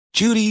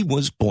Judy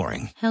was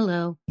boring.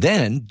 Hello.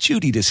 Then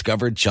Judy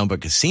discovered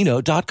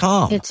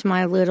ChumbaCasino.com. It's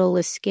my little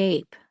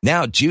escape.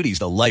 Now Judy's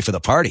the life of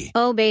the party.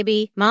 Oh,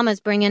 baby, mama's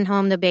bringing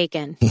home the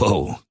bacon.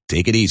 Whoa,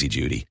 take it easy,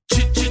 Judy.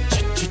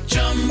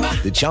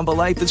 The Chumba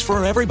life is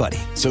for everybody.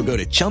 So go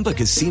to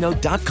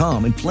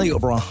ChumbaCasino.com and play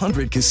over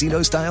 100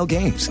 casino-style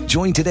games.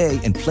 Join today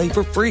and play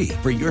for free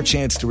for your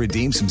chance to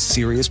redeem some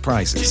serious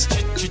prizes.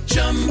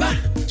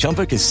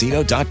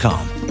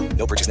 ChumbaCasino.com.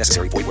 No purchase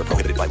necessary. Void where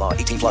prohibited by law.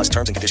 18 plus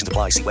terms and conditions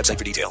apply. See website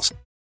for details.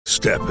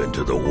 Step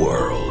into the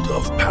world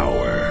of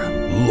power,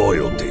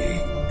 loyalty,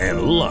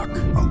 and luck.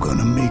 I'm going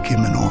to make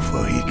him an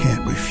offer he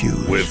can't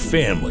refuse. With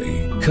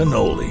family,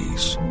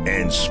 cannolis,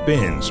 and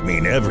spins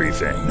mean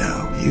everything.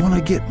 Now, you want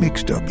to get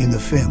mixed up in the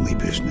family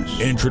business.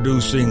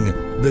 Introducing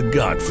The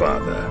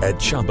Godfather at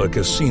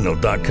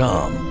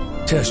ChumbaCasino.com.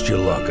 Test your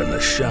luck in the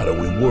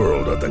shadowy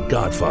world of The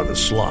Godfather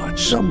slot.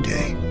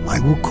 Someday, I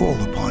will call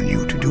upon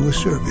you to do a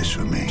service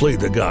for me. Play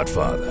The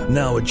Godfather,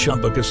 now at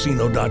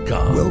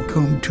ChumbaCasino.com.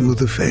 Welcome to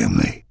the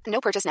family.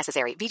 No purchase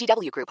necessary.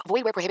 VGW Group.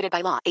 Void where prohibited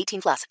by law.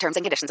 18 plus. Terms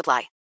and conditions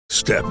apply.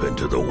 Step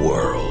into the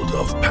world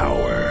of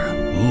power,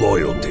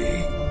 loyalty,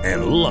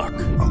 and luck.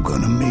 I'm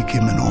going to make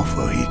him an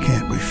offer he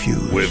can't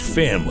refuse. With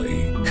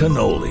family,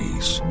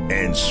 cannolis,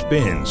 and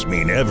spins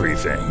mean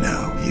everything.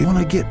 Now, you want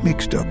to get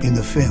mixed up in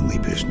the family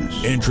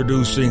business.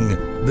 Introducing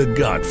The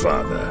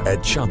Godfather at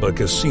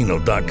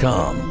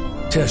ChumbaCasino.com.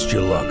 Test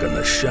your luck in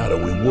the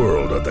shadowy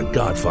world of The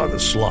Godfather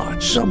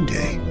slot.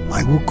 Someday,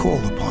 I will call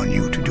upon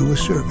you to do a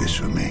service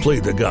for me. Play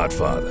The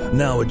Godfather,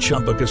 now at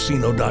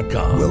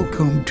ChumbaCasino.com.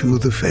 Welcome to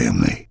the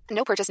family.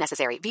 No purchase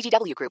necessary.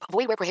 VGW Group.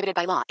 Void where prohibited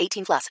by law.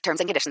 18 plus.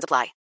 Terms and conditions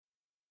apply.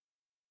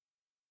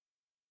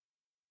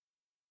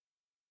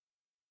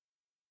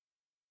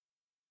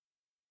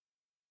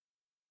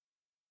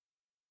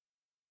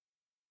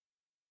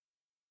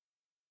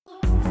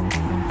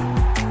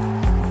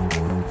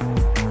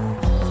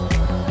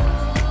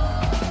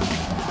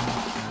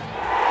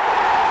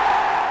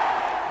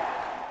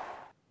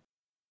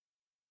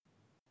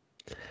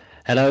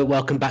 Hello,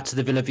 welcome back to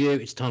the Villa View.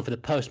 It's time for the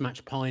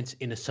post-match pint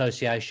in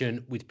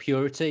association with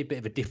Purity. Bit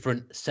of a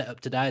different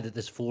setup today, that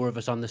there's four of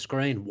us on the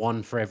screen,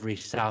 one for every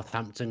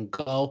Southampton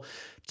goal.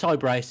 Ty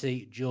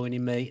Bracey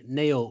joining me,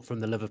 Neil from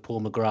the Liverpool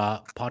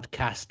McGrath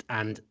podcast,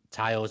 and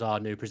Tails, our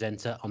new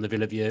presenter on the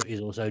Villa View, is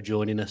also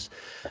joining us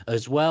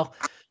as well.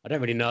 I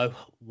don't really know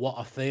what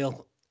I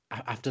feel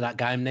after that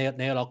game, Neil.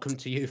 Neil, I'll come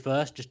to you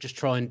first. Just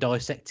try and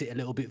dissect it a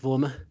little bit for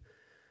me.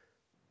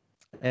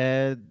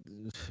 I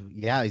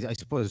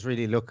suppose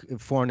really look,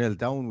 4-0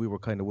 down, we were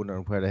kind of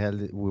wondering where the hell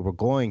we were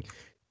going.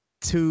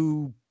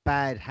 Two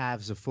bad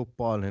halves of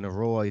football in a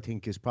row, I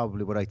think, is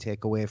probably what I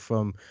take away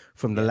from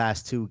the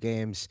last two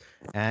games,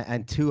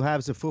 and two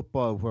halves of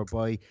football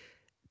whereby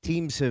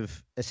teams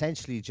have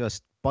essentially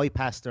just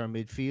bypassed our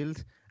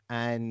midfield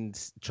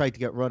and tried to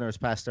get runners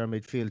past our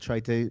midfield,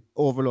 tried to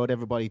overload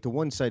everybody to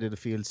one side of the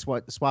field,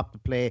 swap the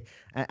play,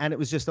 and it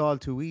was just all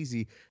too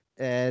easy.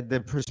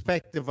 The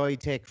perspective I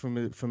take from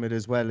it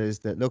as well is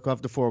that, look,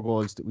 of the 4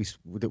 goals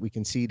that we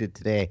conceded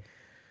today,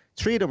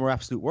 3 of them were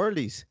absolute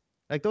worldies.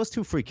 Like, those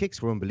 2 free kicks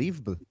were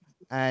unbelievable,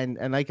 and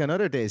like on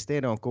other days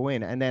they don't go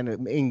in. And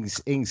then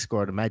Ings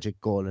scored a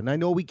magic goal, and I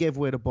know we gave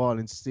away the ball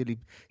in silly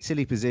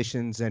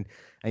positions, and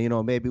you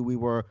know, maybe we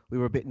were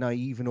a bit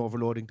naive in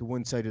overloading to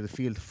one side of the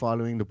field,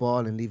 following the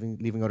ball and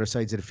leaving other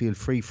sides of the field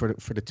free for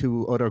the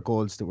 2 other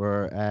goals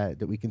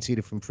that we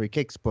conceded from free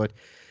kicks, but.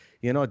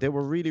 You know, they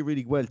were really,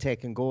 really well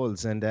taken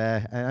goals. And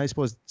I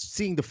suppose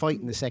seeing the fight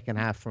in the second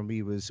half for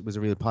me was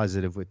a real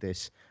positive with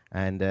this.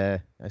 And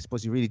I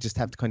suppose you really just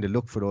have to kind of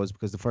look for those,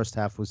 because the first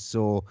half was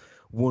so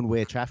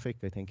one-way traffic,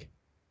 I think.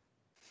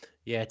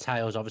 Yeah,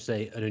 Tails,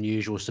 obviously an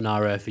unusual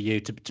scenario for you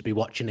to be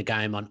watching a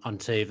game on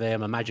TV.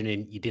 I'm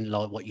imagining you didn't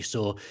like what you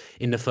saw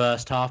in the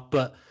first half,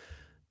 but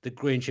the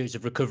green shoots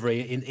of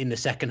recovery in the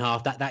second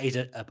half, that is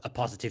a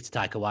positive to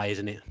take away,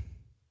 isn't it?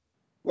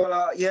 Well,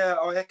 I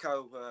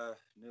echo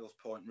Neil's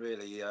point,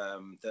 really,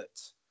 that,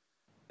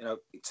 you know,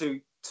 two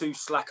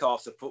slack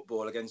halves of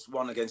football,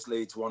 one against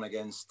Leeds, one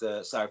against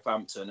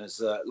Southampton, has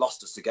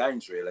lost us the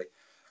games,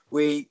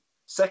 really.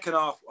 Second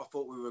half, I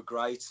thought we were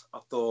great. I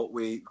thought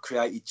we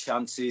created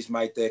chances,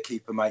 made their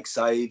keeper make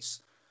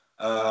saves.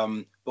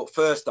 But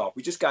first half,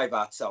 we just gave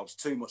ourselves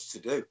too much to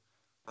do.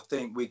 I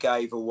think we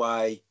gave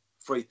away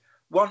 3.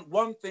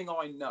 One thing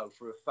I know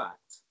for a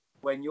fact,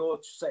 when you're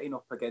setting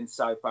up against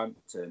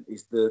Southampton,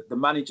 is the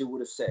manager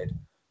would have said,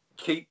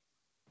 keep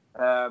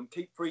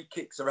free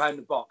kicks around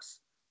the box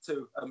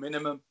to a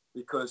minimum,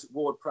 because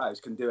Ward-Prowse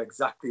can do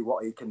exactly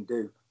what he can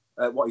do,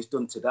 what he's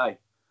done today.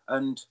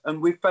 And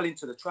we fell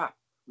into the trap.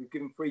 We've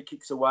given free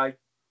kicks away.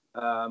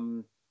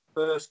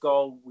 First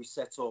goal we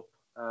set up,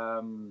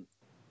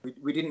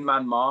 we didn't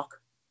man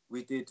mark.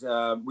 We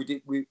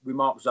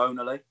marked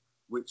zonally,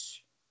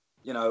 which,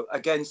 you know,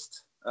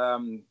 against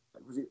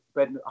was it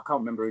Ben? I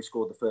can't remember who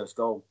scored the first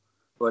goal,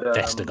 but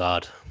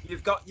Vestergaard.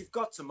 You've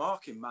got to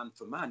mark him man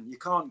for man. You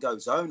can't go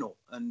zonal,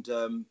 and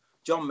John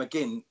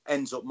McGinn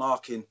ends up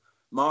marking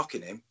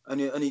him,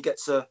 and he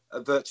gets a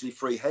virtually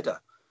free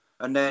header.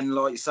 And then,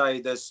 like you say,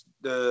 there's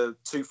the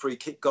 2 free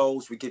kick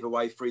goals. We give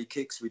away free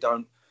kicks. We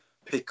don't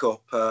pick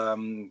up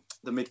the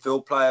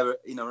midfield player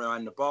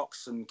around the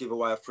box and give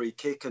away a free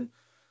kick. And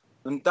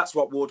that's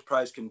what Ward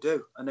Prowse can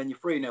do. And then you're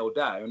 3-0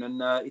 down,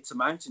 and it's a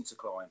mountain to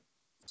climb.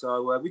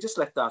 So we just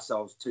left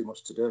ourselves too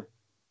much to do.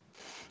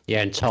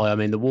 Yeah, and Ty, I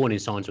mean, the warning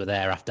signs were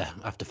there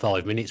after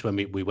 5 minutes when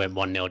we went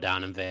 1-0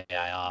 down and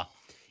VAR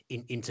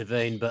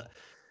intervened. But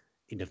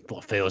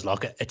what feels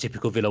like a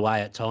typical Villa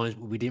way at times,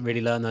 we didn't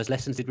really learn those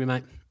lessons, did we,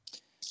 mate?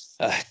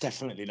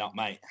 Definitely not,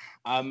 mate.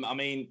 I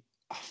mean,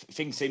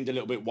 things seemed a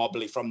little bit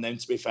wobbly from them,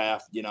 to be fair.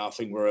 I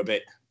think we're a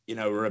bit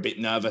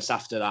nervous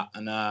after that,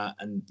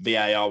 and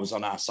VAR was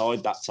on our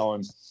side that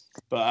time.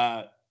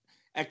 But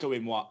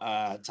echoing what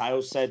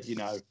Tails said,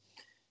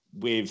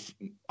 with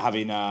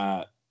having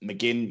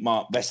McGinn,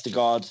 Mark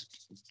Vestergaard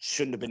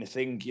shouldn't have been a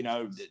thing.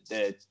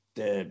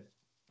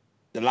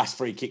 The last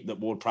free kick that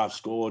Ward Prowse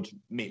scored,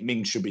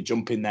 Mings should be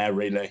jumping there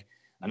really,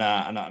 and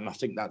I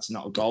think that's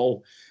not a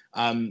goal.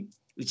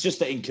 It's just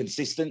the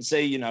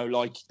inconsistency,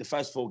 like the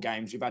first 4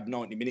 games, we've had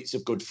 90 minutes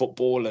of good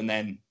football. And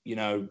then,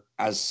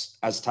 as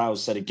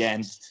Tails said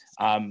again,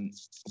 a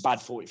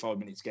bad 45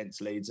 minutes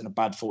against Leeds and a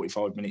bad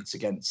 45 minutes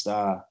against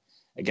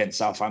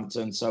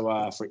Southampton.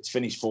 So for it to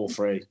finish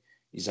 4-3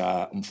 is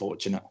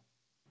unfortunate.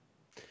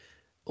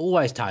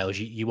 Always, Tails,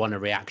 you want a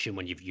reaction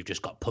when you've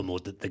just got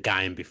pummeled the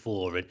game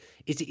before. And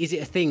is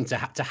it a thing to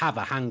have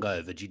a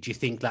hangover? Do you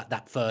think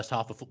that first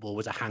half of football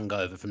was a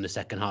hangover from the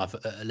second half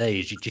at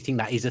Leeds? Do you think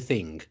that is a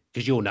thing?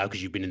 Because you'll know,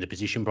 because you've been in the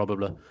position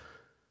probably.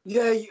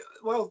 Yeah,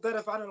 well, they'd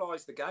have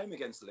analysed the game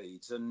against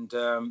Leeds, and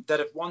they'd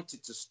have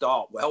wanted to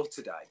start well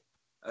today.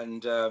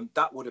 And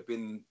that would have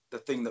been the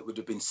thing that would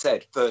have been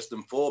said first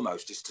and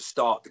foremost, is to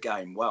start the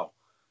game well.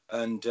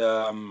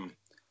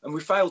 And we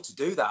failed to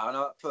do that,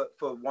 and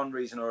for one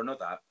reason or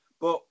another.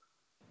 But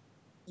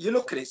you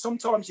look at it,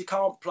 sometimes you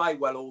can't play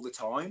well all the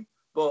time,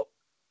 but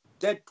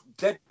dead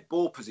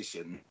ball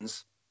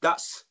positions,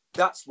 that's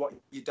what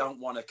you don't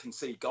want to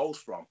concede goals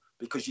from,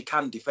 because you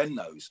can defend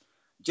those.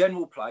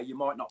 General play, you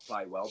might not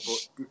play well,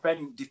 but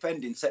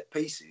defending set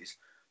pieces,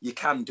 you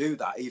can do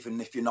that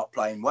even if you're not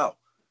playing well.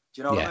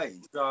 Do you know what I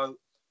mean?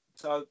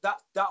 So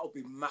that'll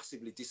be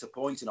massively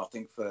disappointing, I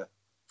think, for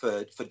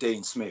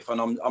Dean Smith,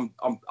 and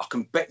I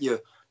can bet you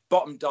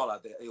bottom dollar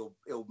that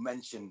he'll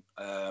mention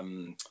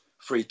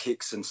free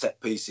kicks and set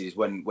pieces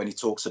when he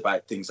talks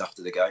about things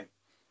after the game.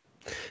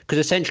 Because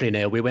essentially,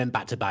 Neil, we went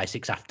back to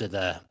basics after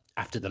the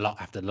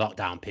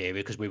lockdown period,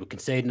 because we were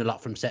conceding a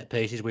lot from set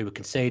pieces, we were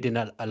conceding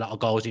a lot of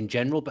goals in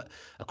general. But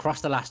across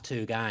the last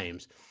 2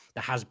 games,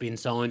 there has been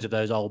signs of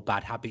those old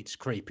bad habits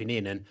creeping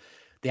in. And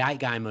the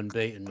 8-game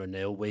unbeaten run,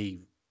 Neil,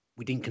 we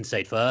didn't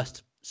concede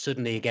first.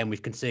 Suddenly, again,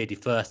 we've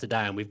conceded first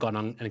today, and we've gone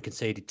on and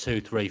conceded 2,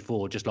 3,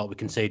 4, just like we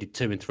conceded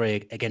 2 and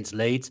 3 against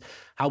Leeds.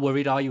 How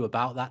worried are you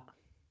about that?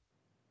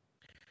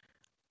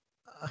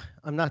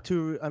 I'm not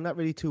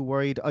really too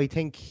worried. I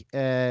think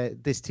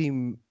this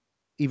team,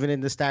 even in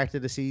the start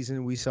of the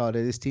season, we saw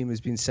that this team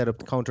has been set up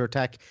to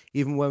counter-attack.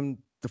 Even when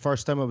the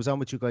first time I was on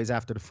with you guys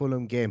after the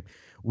Fulham game,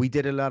 we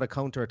did a lot of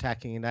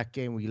counter-attacking in that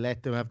game. We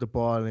let them have the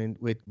ball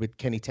with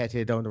Kenny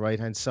Tete down the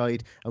right-hand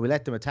side, and we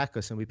let them attack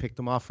us, and we picked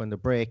them off on the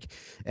break.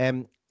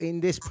 In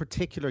this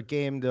particular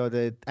game, though,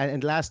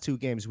 and the last 2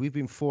 games, we've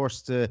been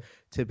forced to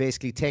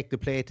basically take the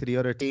play to the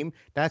other team.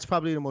 That's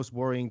probably the most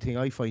worrying thing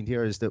I find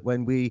here, is that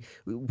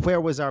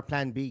where was our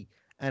plan B?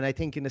 And I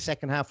think in the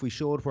second half, we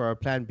showed where our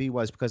plan B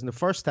was, because in the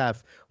first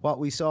half, what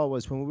we saw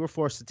was when we were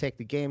forced to take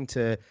the game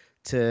to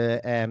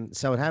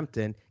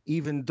Southampton,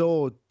 even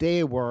though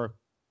they were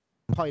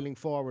piling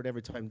forward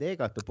every time they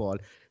got the ball,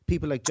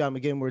 people like John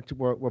McGinn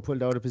were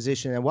pulled out of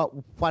position. And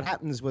what's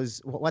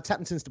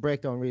happened since the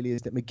breakdown really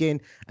is that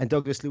McGinn and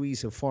Douglas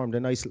Luiz have formed a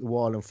nice little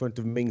wall in front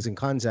of Mings and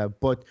Konza.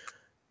 But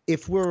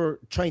if we're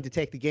trying to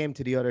take the game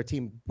to the other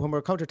team, when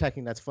we're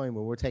counter-attacking, that's fine.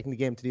 When we're taking the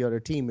game to the other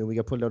team and we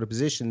get pulled out of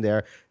position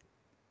there,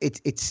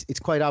 it's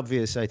quite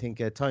obvious, I think,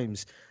 at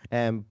times.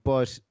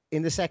 But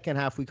in the second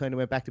half, we kind of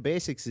went back to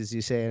basics, as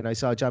you say, and I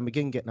saw John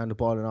McGinn getting on the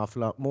ball an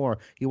awful lot more.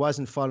 He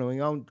wasn't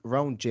following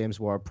around James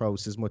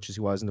Ward-Prowse as much as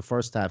he was in the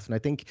first half, and I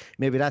think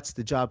maybe that's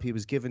the job he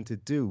was given to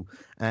do,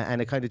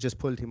 and it kind of just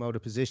pulled him out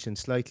of position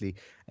slightly.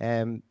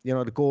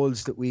 The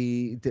goals that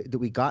we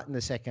got in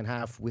the second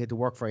half, we had to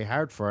work very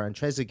hard for, and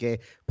Trezeguet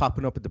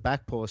popping up at the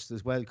back post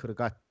as well could have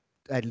got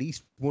at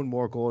least one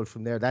more goal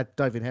from there. That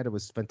diving header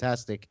was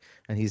fantastic,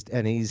 and his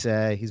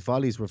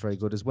volleys were very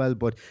good as well.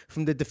 But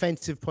from the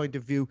defensive point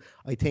of view,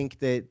 I think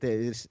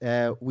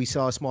that we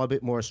saw a small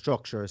bit more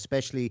structure,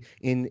 especially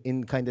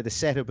in kind of the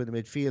setup in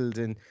the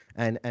midfield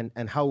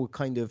and how it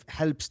kind of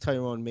helps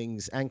Tyrone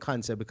Mings and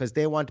Konsa, because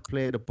they want to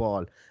play the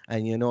ball,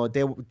 and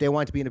they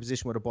want to be in a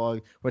position with the ball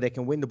where they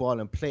can win the ball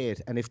and play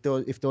it. And if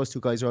those 2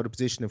 guys are out of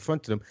position in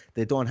front of them,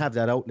 they don't have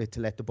that outlet to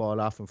let the ball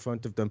off in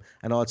front of them,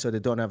 and also they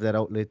don't have that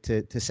outlet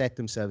to set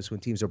themselves when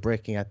teams are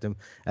breaking at them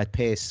at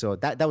pace. So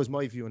that was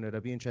my view on it.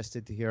 I'd be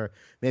interested to hear,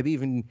 maybe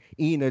even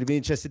Ian, I'd be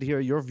interested to hear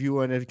your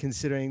view on it,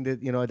 considering that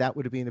that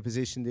would have been a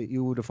position that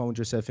you would have found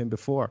yourself in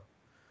before.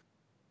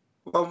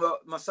 Well,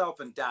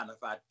 myself and Dan have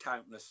had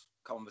countless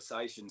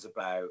conversations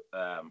about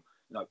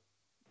you know,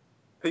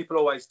 people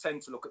always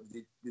tend to look at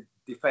the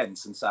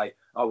defence and say,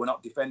 "Oh, we're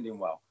not defending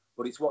well,"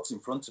 but it's what's in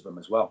front of them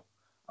as well.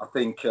 I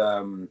think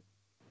the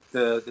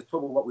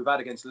trouble what we've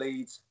had against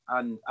Leeds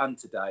and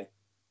today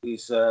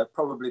is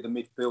probably the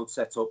midfield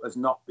setup has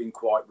not been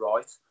quite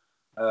right,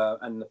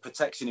 and the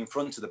protection in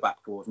front of the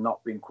back four has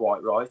not been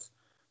quite right.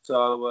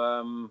 So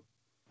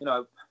you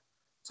know,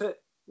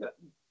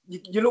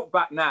 you look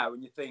back now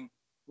and you think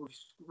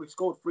we've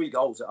scored 3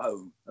 goals at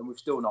home and we've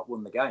still not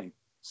won the game.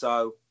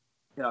 So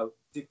you know,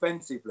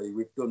 defensively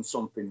we've done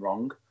something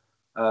wrong,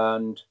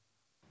 and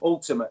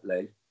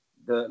ultimately,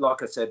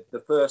 like I said,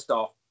 the first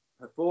half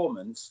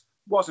performance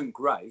wasn't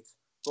great,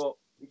 but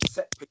it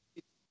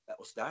let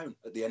us down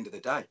at the end of the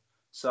day.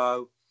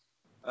 So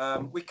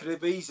we could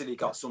have easily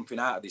got something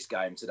out of this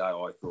game today,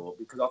 I thought,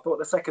 because I thought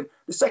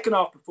the second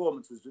half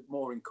performance was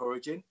more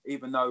encouraging,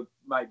 even though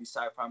maybe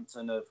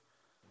Southampton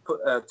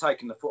have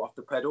taken the foot off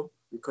the pedal,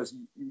 because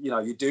you know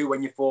you do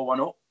when you're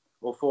 4-1 up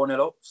or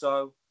 4-0 up.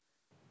 So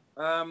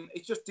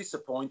it's just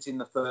disappointing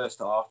the first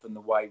half and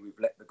the way we've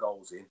let the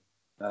goals in,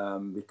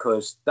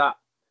 because that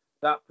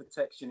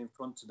protection in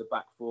front of the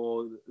back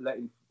four,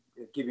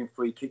 giving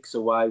free kicks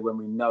away when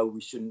we know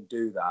we shouldn't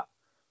do that,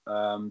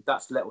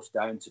 that's let us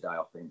down today,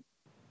 I think.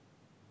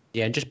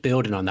 Yeah, and just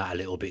building on that a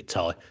little bit,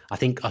 Ty, I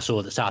think I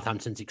saw that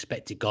Southampton's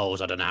expected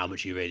goals, I don't know how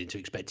much you read into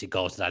expected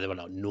goals today, they were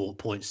like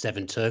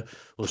 0.72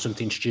 or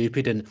something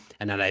stupid, and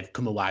now they've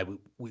come away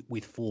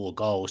with 4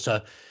 goals.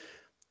 So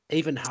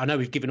even, I know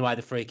we've given away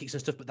the free kicks and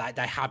stuff, but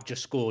they have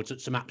just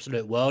scored some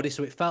absolute worldies.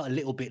 So it felt a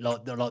little bit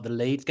like the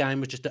Leeds game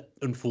was just an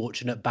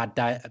unfortunate bad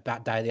day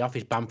at the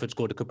office. Bamford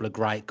scored a couple of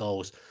great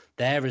goals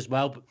there as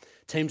well. But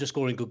teams are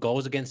scoring good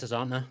goals against us,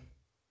 aren't they?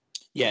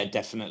 Yeah,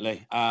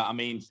 definitely. I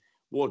mean,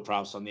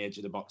 Ward-Prowse on the edge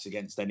of the box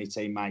against any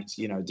team, mates.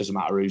 You know, it doesn't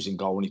matter who's in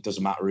goal and it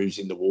doesn't matter who's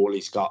in the wall.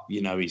 He's got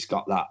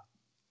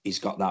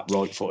that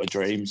right foot of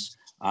dreams.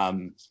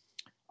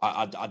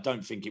 I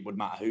don't think it would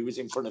matter who was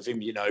in front of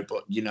him, you know,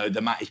 but, you know,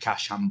 the Matty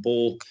Cash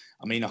handball,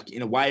 I mean,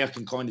 in a way, I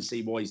can kind of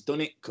see why he's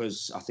done it,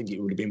 because I think it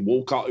would have been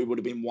Walcott who would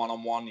have been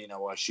one-on-one. You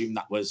know, I assume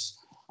that was,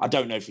 I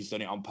don't know if he's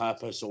done it on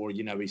purpose or,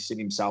 you know, he's seen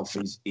himself,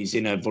 he's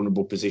in a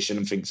vulnerable position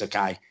and thinks,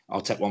 okay,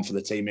 I'll take one for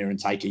the team here and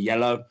take a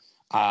yellow.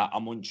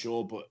 I'm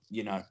unsure, but,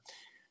 you know,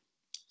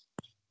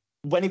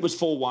 when it was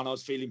 4-1, I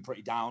was feeling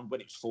pretty down. When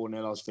it was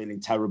 4-0, I was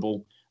feeling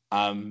terrible.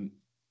 But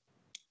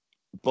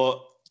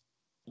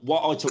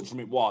what I took from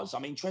it was, I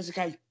mean,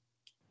 Trezeguet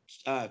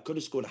could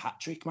have scored a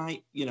hat-trick,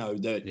 mate. You know,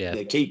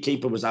 the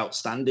keeper was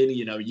outstanding.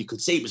 You know, you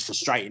could see it was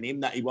frustrating him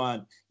that he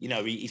weren't, you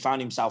know, he found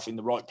himself in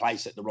the right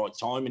place at the right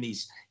time, and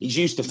he's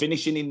used to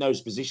finishing in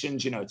those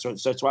positions, you know, so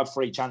to have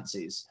 3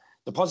 chances.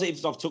 The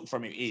positives I've took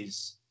from it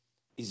is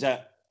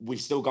that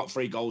we've still got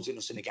 3 goals in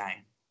us in a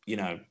game, you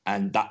know,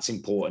 and that's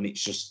important.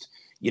 It's just,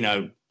 you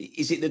know,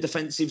 is it the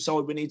defensive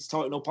side we need to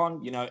tighten up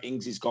on? You know,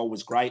 Ings' goal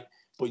was great,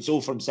 but it's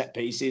all from set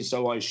pieces.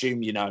 So I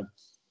assume, you know,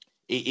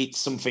 it's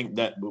something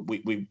that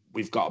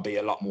we've got to be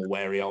a lot more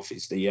wary of,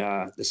 is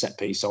the set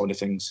piece side of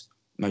things,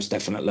 most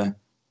definitely.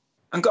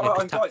 And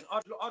guys,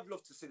 I'd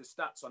love to see the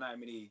stats on how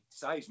many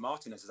saves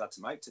Martinez has had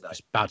to make today. I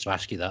was about to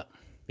ask you that.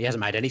 He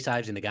hasn't made any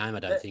saves in the game, I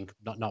don't think.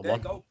 Not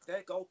one.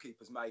 Their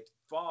goalkeeper's made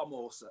far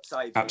more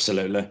saves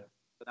absolutely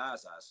than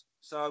ours has.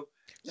 So,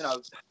 you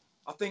know,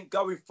 I think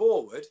going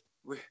forward,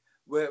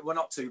 we're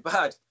not too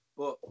bad,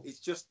 but it's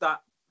just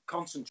that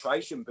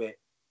concentration bit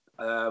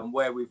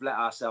where we've let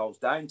ourselves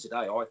down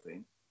today, I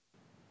think.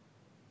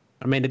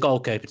 I mean, the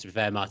goalkeeper, to be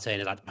fair,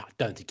 Martinez, I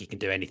don't think he can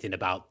do anything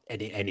about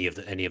any of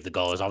the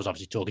goals. I was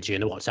obviously talking to you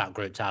in the WhatsApp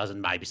group, Tales,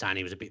 and maybe saying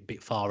he was a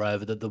bit far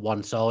over the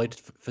one side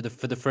for the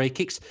free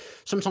kicks.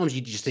 Sometimes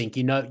you just think,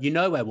 you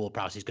know where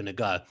Ward-Prowse is going to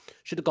go.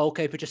 Should the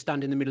goalkeeper just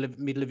stand in the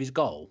middle of his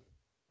goal?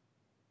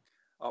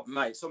 Oh,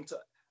 mate,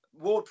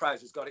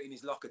 Ward-Prowse has got it in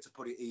his locker to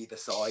put it either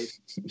side.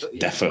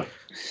 Definitely.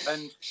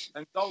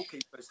 And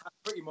goalkeepers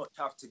pretty much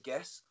have to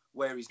guess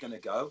where he's going to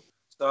go.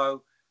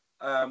 So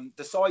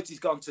the sides he's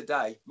gone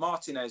today,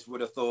 Martinez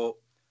would have thought,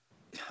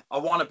 I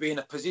want to be in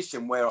a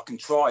position where I can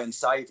try and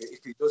save it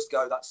if he does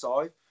go that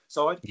side.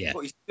 Yeah.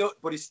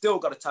 But he's still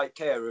got to take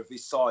care of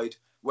his side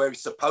where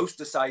he's supposed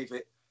to save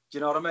it. Do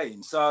you know what I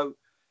mean? So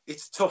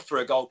it's tough for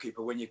a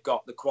goalkeeper when you've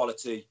got the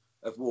quality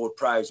of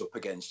Ward-Prowse up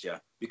against you,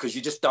 because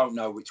you just don't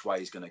know which way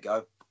he's going to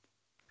go.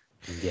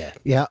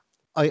 Yeah.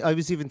 I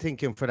was even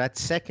thinking for that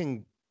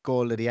second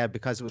goal that he had,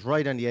 because it was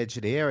right on the edge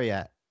of the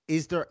area,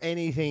 is there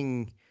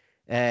anything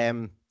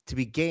to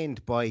be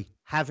gained by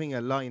having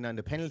a line on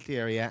the penalty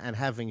area and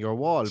having your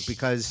wall?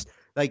 Because,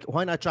 like,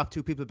 why not drop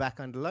 2 people back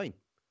on the line?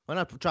 Why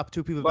not drop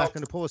 2 people back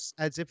on the post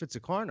as if it's a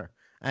corner?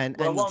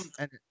 One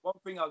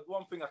thing I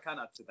can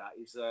add to that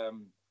is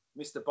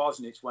Mr.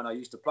 Bosnich, when I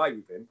used to play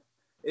with him,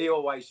 we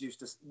always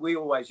used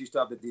to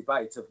have the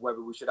debate of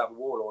whether we should have a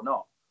wall or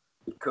not,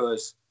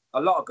 because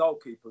a lot of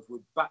goalkeepers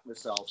would back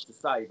themselves to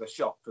save a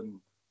shot from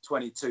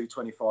 22,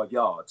 25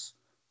 yards.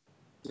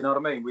 Do you know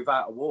what I mean?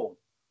 Without a wall.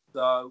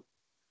 So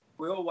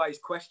we always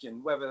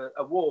question whether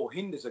a wall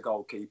hinders a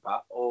goalkeeper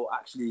or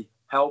actually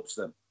helps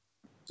them.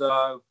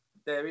 So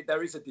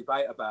there is a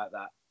debate about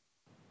that.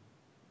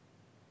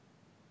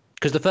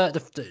 Because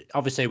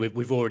obviously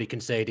we've already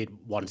conceded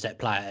one set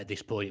play at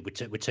this point. We're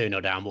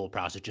 2-0 down.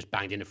 Ward-Prowse has just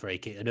banged in a free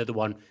kick. Another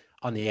one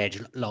on the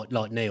edge,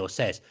 like Neil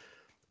says.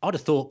 I'd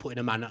have thought putting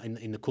a man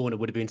in the corner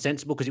would have been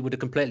sensible because it would have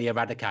completely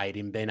eradicated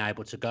him being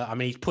able to go. I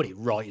mean, he's put it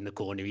right in the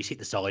corner. He's hit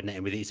the side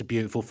netting with it. It's a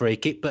beautiful free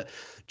kick. But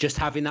just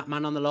having that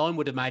man on the line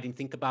would have made him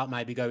think about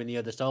maybe going the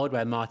other side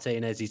where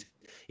Martinez is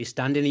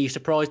standing. Are you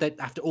surprised that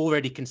after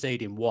already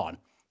conceding one,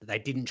 that they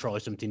didn't try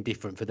something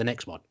different for the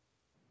next one?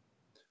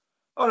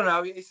 I don't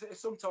know.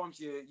 Sometimes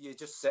you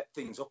just set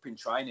things up in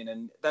training,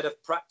 and they'd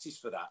have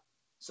practiced for that.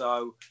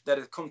 So they'd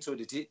have come to a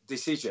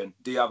decision: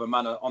 do you have a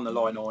man on the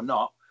line or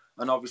not?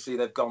 And obviously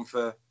they've gone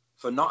for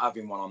not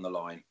having one on the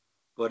line.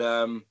 But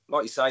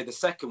like you say, the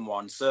second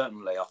one,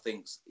 certainly, I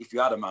think if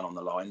you had a man on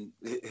the line,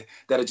 they'd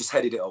have just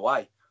headed it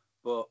away.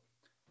 But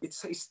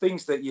it's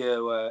things that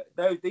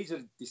these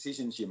are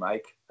decisions you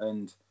make,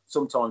 and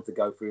sometimes they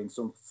go through and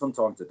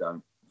sometimes they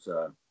don't.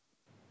 So.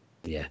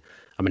 Yeah,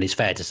 I mean, it's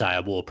fair to say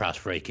a Ward-Prowse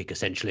free kick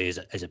essentially is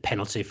a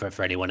penalty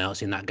for anyone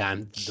else in that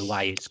game. The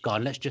way it's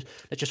gone, let's just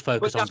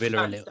focus on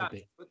Villa a little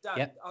bit. But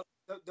Dan,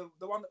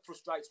 the one that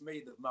frustrates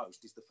me the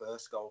most is the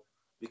first goal,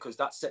 because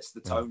that sets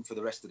the tone for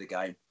the rest of the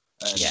game.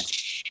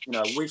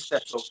 And we've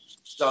set up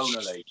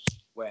stonily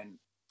when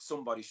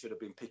somebody should have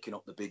been picking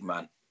up the big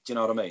man. Do you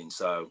know what I mean?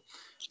 So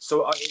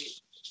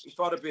if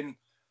I'd have been,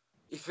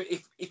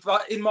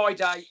 in my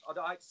day,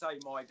 I'd hate to say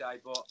my day,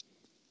 but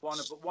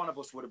one of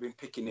us would have been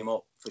picking him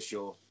up for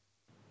sure.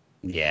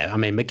 Yeah, I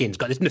mean,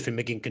 there's nothing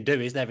McGinn can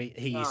do, is there?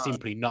 He is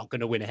simply not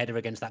going to win a header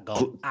against that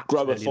goal.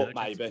 Grow a foot,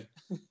 maybe.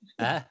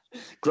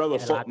 Grow a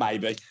foot,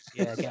 maybe.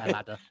 Yeah, get a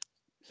ladder.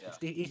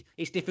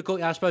 It's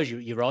difficult. I suppose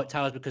you're right,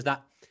 Towers, because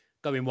that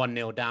going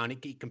 1-0 down,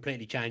 it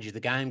completely changes the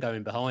game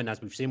going behind.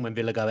 As we've seen, when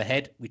Villa go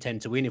ahead, we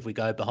tend to win. If we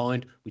go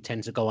behind, we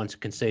tend to go on to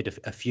concede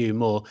a few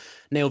more.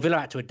 Neil, Villa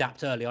had to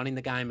adapt early on in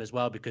the game as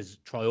well, because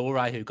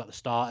Traore, who got the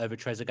start over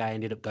Trezeguet,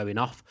 ended up going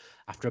off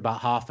after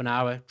about half an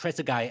hour.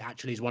 Trezeguet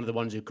actually is one of the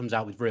ones who comes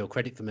out with real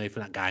credit for me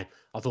for that game.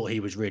 I thought he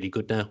was really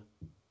good now.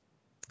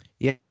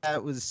 Yeah,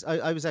 it was.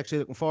 I was actually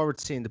looking forward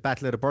to seeing the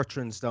battle of the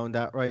Bertrands down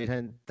that right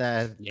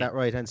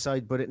hand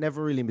side, but it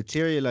never really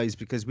materialised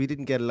because we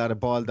didn't get a lot of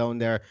ball down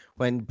there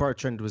when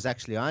Bertrand was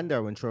actually on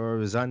there, when Traore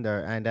was on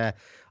there, and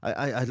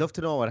I'd love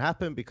to know what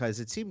happened, because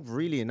it seemed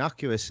really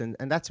innocuous, and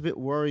that's a bit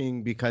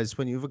worrying, because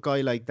when you have a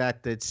guy like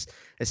that that's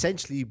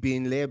essentially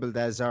being labelled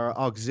as our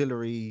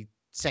auxiliary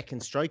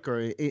second striker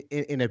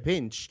in a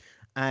pinch,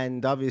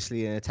 and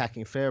obviously an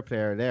attacking fair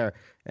player there,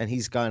 and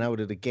he's gone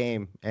out of the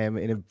game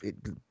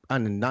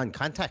on a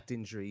non-contact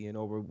injury,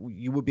 where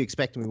you would be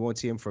expecting we won't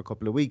see him for a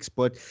couple of weeks.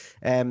 But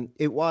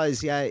it was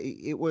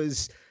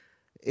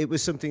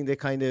something that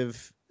kind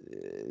of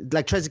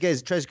like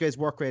Trezeguet's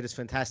work rate is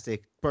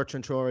fantastic.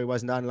 Bertrand Traore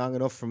wasn't on long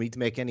enough for me to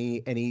make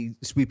any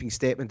sweeping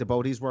statement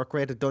about his work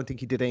rate. I don't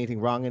think he did anything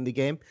wrong in the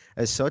game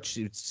as such.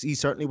 He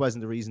certainly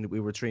wasn't the reason that we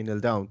were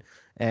 3-0 down.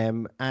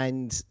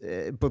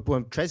 But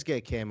when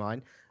Trezeguet came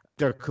on,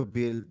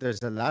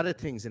 there's a lot of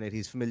things in it.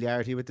 His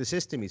familiarity with the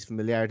system, his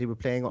familiarity with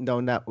playing up and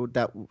down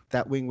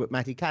that wing with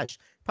Matty Cash,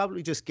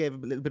 probably just gave a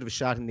little bit of a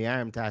shot in the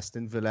arm to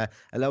Aston Villa,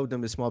 allowed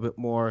them a small bit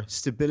more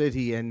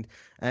stability, and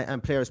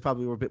players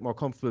probably were a bit more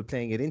comfortable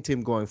playing it into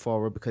him going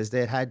forward, because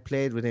they had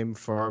played with him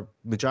for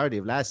majority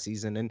of last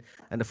season and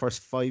the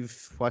first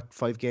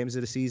five games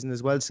of the season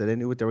as well, so they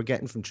knew what they were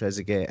getting from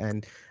Trezeguet,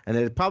 and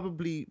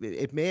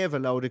it may have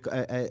allowed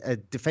a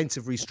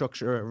defensive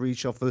restructure, a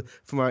reshuffle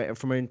from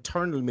our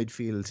internal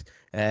midfield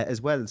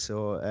as well.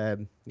 So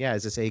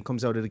as I say, he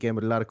comes out of the game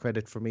with a lot of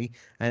credit for me,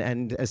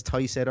 and as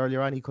Ty said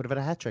earlier on, he could have had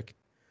a hat-trick.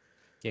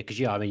 Yeah,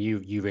 because I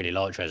mean, you really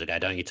like Trezeguet,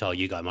 don't you, Ty?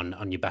 You got him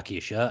on your back of your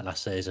shirt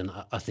last season,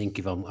 I think,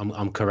 if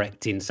I'm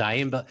correct in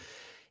saying. But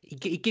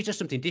he gives us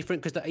something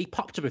different, because he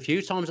popped up a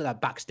few times at that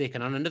back stick,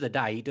 and on another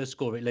day he does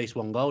score at least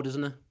one goal,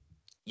 doesn't he?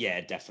 Yeah,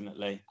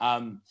 definitely. I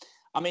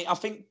mean, I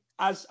think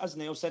as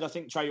Neil said, I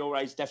think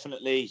Traore is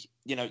definitely,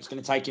 it's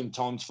going to take him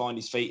time to find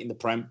his feet in the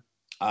Prem.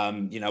 I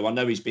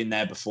know he's been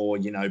there before,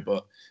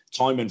 but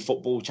time and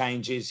football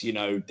changes.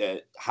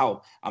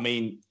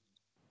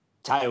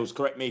 Tails,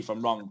 correct me if I'm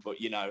wrong, but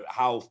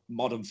how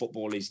modern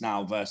football is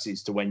now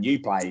versus to when you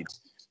played.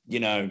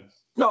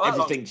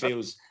 Everything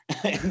feels.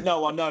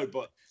 No, I know,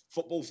 but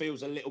football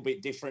feels a little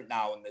bit different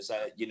now, and there's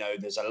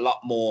a lot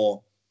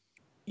more,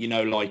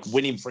 like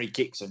winning free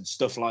kicks and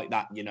stuff like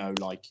that.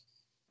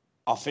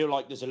 I feel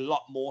like there's a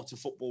lot more to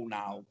football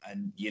now,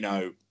 and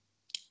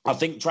I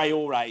think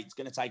Traore, it's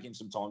going to take him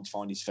some time to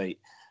find his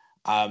feet.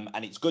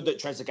 And it's good that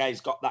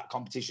Trezeguet's got that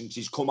competition, because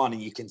he's come on and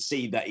you can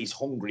see that he's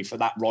hungry for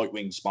that right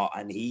wing spot,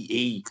 and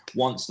he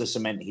wants to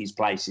cement his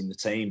place in the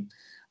team.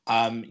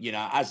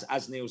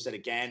 As Neil said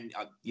again,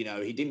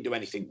 he didn't do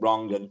anything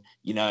wrong, and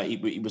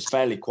he was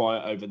fairly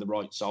quiet over the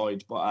right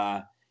side.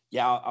 But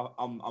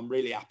I'm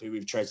really happy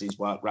with Treze's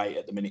work rate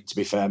at the minute, to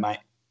be fair, mate.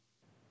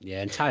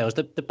 Yeah, and Tails,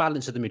 the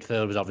balance of the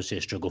midfield was obviously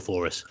a struggle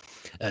for us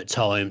at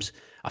times.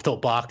 I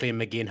thought Barkley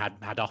and McGinn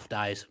had off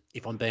days,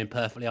 if I'm being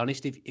perfectly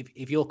honest.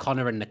 If you're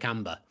Connor and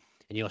Nakamba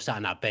and you're sat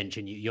on that bench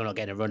and you're not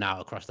getting a run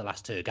out across the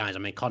last 2 games. I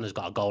mean, Connor's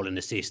got a goal and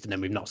assist, and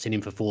then we've not seen him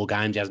for 4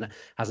 games. He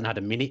hasn't had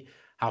a minute.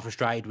 How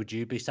frustrated would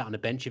you be sat on the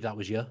bench if that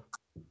was you?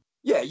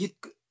 Yeah, you'd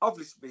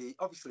obviously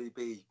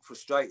be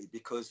frustrated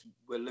because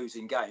we're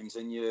losing games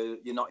and you're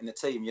not in the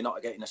team, you're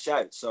not getting a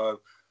shout. So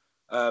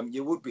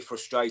you would be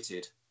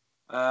frustrated.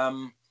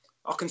 I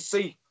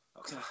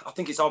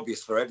think it's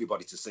obvious for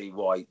everybody to see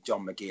why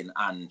John McGinn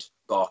and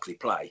Barkley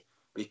play,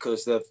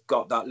 because they've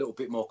got that little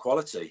bit more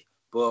quality.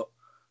 But,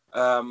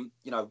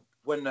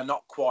 when they're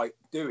not quite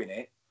doing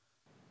it,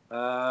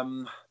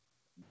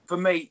 for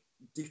me,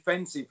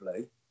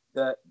 defensively,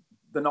 they're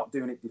not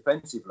doing it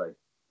defensively.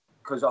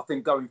 Because I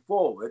think going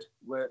forward,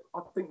 we're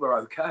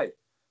okay.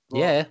 But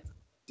yeah.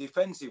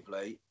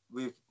 Defensively,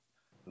 like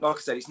I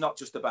said, it's not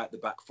just about the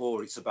back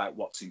four; it's about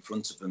what's in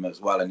front of them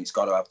as well, and it's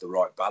got to have the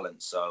right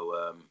balance.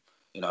 So,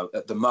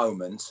 at the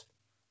moment,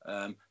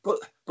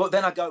 but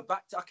then I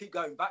keep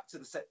going back to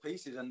the set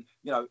pieces, and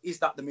is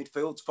that the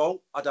midfield's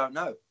fault? I don't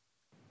know.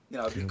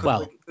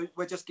 Because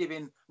we're just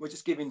giving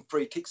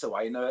free kicks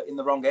away in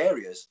the wrong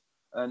areas,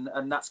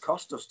 and that's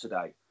cost us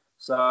today.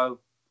 So.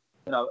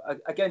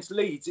 Against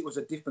Leeds, it was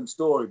a different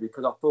story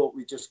because I thought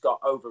we just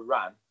got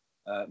overran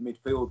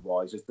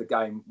midfield-wise as the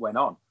game went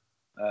on.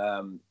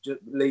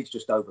 Leeds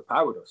just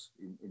overpowered us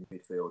in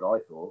midfield, I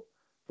thought.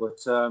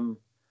 But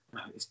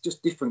it's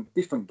just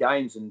different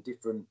games and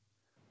different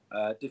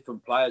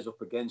players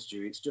up against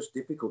you. It's just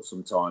difficult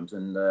sometimes.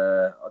 And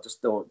I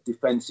just thought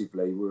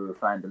defensively we were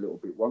found a little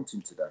bit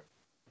wanting today.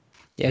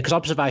 Yeah, because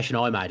observation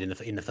I made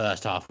in the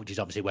first half, which is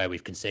obviously where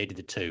we've conceded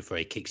the 2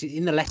 free kicks.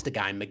 In the Leicester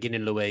game, McGinn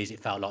and Louise,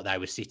 it felt like they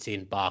were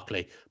sitting,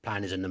 Barkley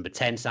playing as a number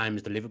 10, same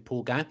as the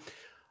Liverpool game.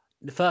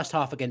 In the first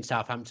half against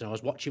Southampton, I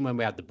was watching when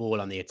we had the ball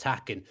on the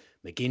attack and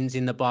McGinn's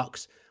in the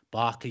box,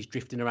 Barkley's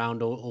drifting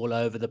around all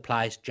over the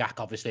place. Jack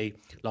obviously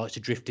likes to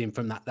drift in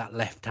from that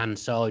left-hand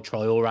side.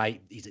 Traore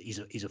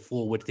is a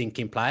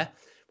forward-thinking player.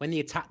 When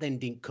the attack then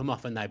didn't come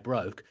off and they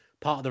broke,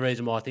 part of the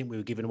reason why I think we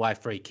were giving away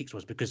free kicks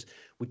was because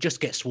we just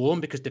get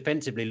swarmed, because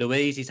defensively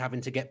Louise is having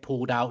to get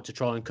pulled out to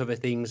try and cover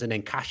things, and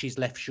then Cash is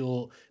left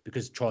short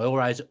because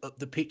Traore's up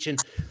the pitch. And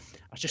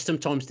I just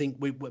sometimes think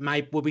we'll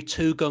be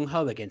too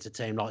gung-ho against a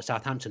team like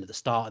Southampton at the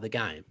start of the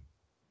game.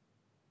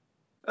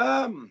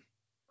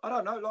 I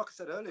don't know. Like I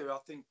said earlier, I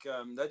think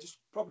they just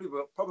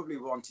probably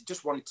wanted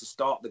to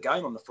start the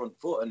game on the front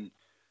foot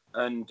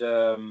and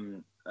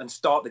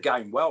start the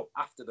game well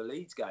after the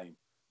Leeds game.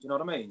 Do you know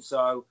what I mean?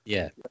 So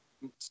yeah.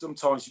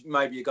 Sometimes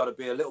maybe you got to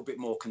be a little bit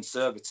more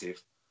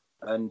conservative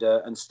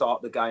and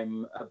start the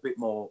game a bit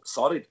more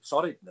solidly.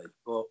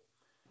 But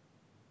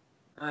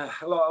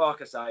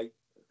like I say,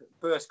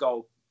 first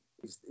goal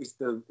is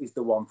the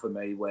one for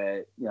me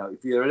where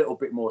if you're a little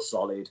bit more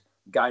solid,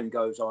 game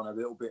goes on a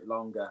little bit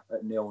longer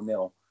at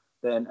 0-0,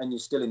 then and you're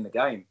still in the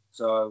game.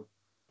 So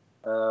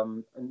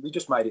and we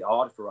just made it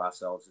harder for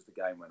ourselves as the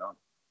game went on.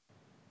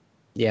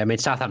 Yeah, I mean,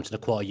 Southampton are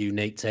quite a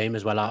unique team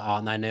as well,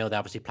 aren't they, Neil? They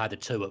obviously play the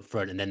 2 up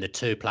front, and then the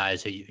 2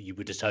 players who you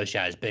would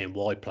associate as being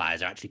wide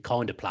players are actually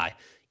kind of play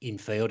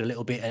infield a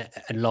little bit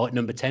and like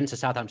number 10. So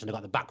Southampton have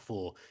got the back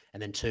 4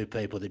 and then 2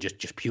 people that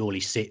just purely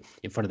sit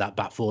in front of that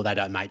back 4. They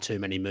don't make too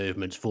many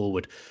movements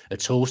forward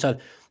at all. So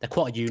they're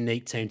quite a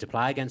unique team to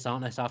play against,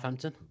 aren't they,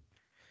 Southampton?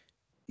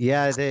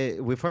 Yeah,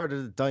 we've heard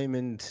of the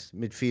diamond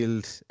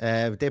midfield.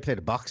 They play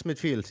the box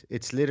midfield.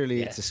 It's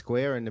literally it's a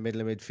square in the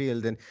middle of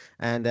midfield,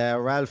 and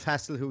Ralph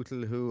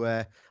Hasenhüttl, who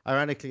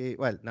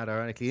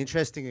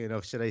interestingly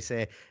enough, should I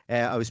say,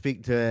 I was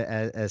speaking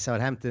to a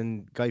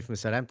Southampton guy from a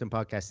Southampton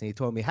podcast, and he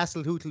told me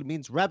Hasenhüttl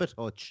means rabbit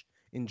hutch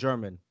in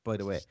German, by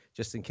the way,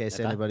 just in case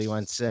anybody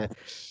wants. I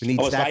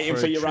was waiting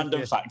for your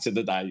random fact of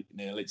the day,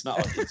 Neil. It's not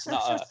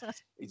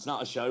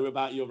a show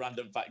about your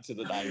random fact of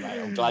the day, mate.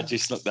 I'm glad you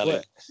snuck that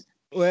in.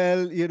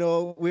 Well,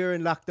 we're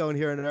in lockdown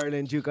here in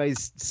Ireland. You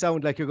guys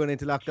sound like you're going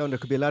into lockdown. There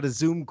could be a lot of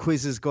Zoom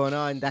quizzes going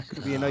on. That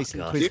could be a nice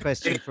quiz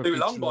question for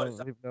people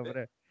over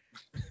there.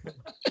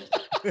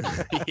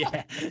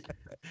 Yeah.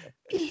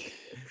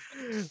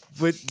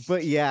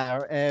 But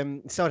yeah,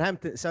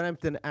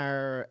 Southampton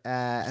are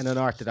an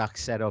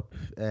unorthodox setup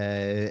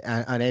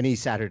on any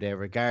Saturday,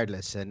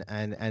 regardless, and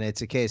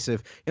it's a case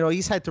of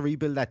he's had to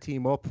rebuild that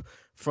team up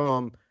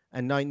from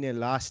a 9-0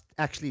 loss,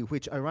 actually,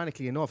 which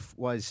ironically enough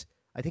was.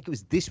 I think it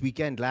was this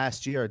weekend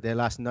last year, they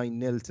lost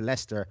 9-0 to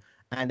Leicester.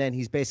 And then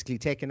he's basically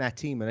taken that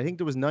team. And I think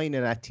there was 9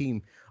 of that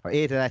team, or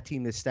 8 of that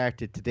team that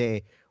started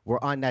today,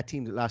 were on that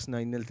team that lost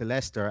 9-0 to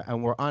Leicester.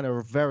 And were on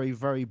a very,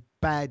 very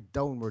bad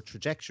downward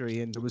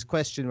trajectory. And there was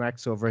question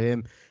marks over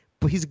him.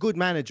 But he's a good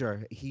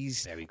manager.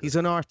 He's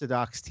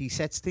unorthodox. He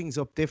sets things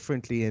up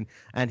differently.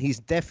 And he's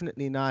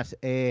definitely not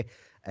a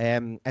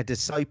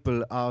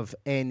disciple of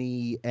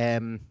any...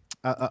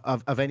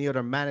 Of any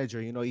other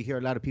manager. You hear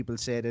a lot of people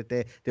say that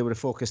they would have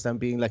focused on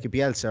being like a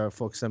Bielsa or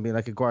focused on being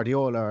like a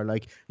Guardiola or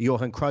like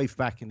Johan Cruyff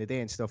back in the day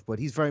and stuff, but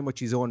he's very much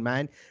his own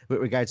man with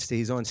regards to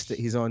his own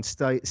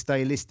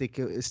stylistic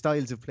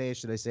styles of play,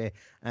 should I say,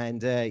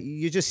 and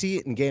you just see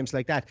it in games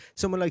like that.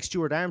 Someone like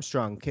Stuart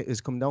Armstrong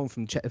has come down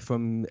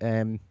from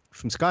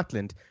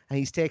Scotland, and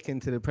he's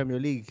taken to the Premier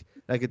League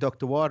like a duck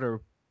to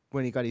water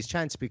when he got his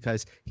chance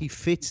because he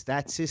fits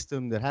that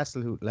system that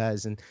Hasselhout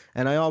has. And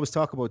I always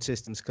talk about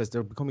systems because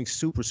they're becoming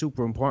super,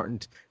 super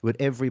important with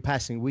every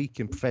passing week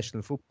in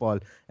professional football.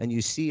 And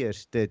you see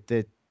it,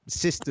 that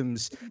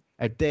systems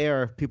are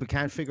there. People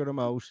can't figure them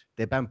out.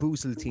 They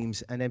bamboozle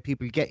teams, and then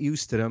people get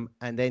used to them.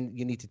 And then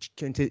you need to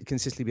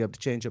consistently be able to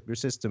change up your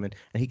system. And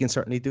he can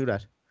certainly do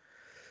that.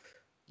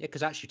 Yeah,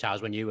 because actually,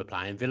 Taz, when you were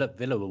playing, Villa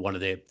were one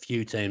of the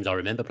few teams I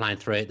remember playing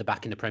 3 at the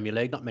back in the Premier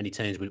League. Not many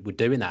teams were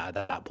doing that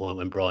at that point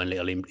when Brian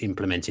Little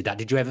implemented that.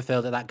 Did you ever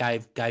feel that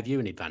gave you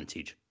an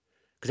advantage?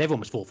 Because everyone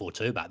was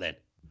 4-4-2 back then.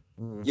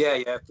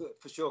 Yeah,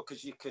 for sure.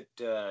 Because you could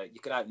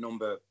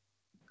outnumber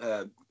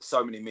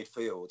so many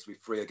midfields with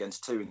 3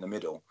 against 2 in the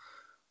middle,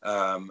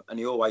 and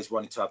he always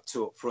wanted to have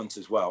 2 up front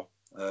as well.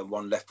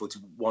 One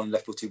left-footed, one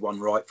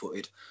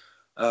right-footed.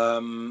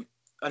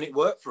 And it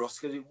worked for us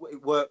because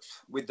it worked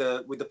with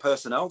the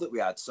personnel that we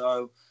had.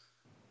 So,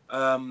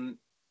 we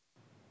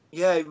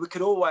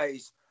could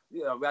always,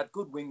 we had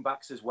good wing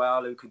backs as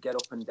well who could get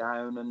up and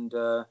down, and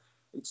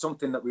it's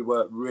something that we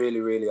worked really,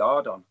 really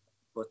hard on.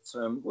 But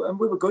and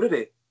we were good at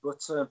it.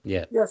 But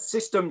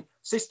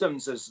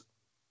systems as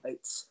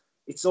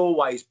it's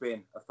always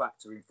been a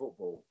factor in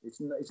football.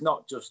 It's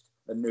not just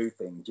a new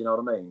thing. Do you know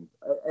what I mean?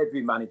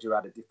 Every manager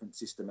had a different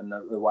system and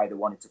the way they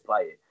wanted to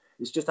play it.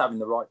 It's just having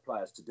the right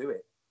players to do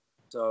it.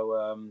 So,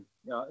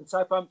 and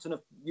Southampton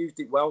have used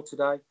it well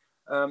today.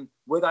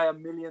 Were they a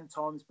million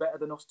times better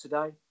than us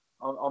today?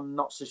 I'm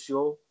not so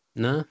sure.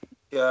 No.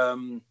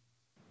 That's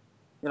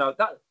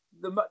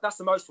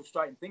the most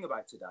frustrating thing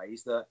about today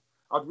is that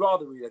I'd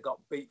rather we had got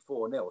beat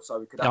 4-0 so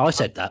we could I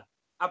said that.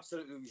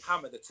 Absolutely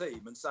hammer the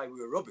team and say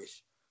we were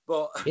rubbish.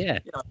 But,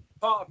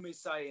 part of me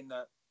saying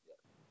that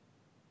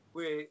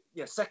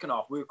second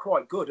half we were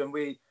quite good and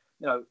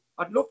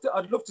I'd love to.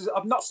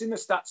 I've not seen the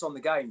stats on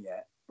the game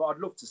yet, but I'd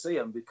love to see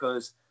them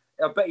because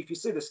I bet if you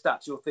see the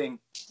stats, you'll think,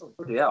 oh,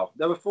 bloody hell,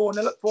 they were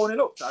 4-0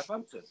 up,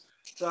 Southampton.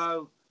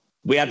 So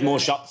we had more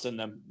shots than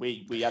them.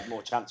 We had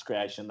more chance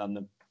creation than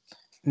them.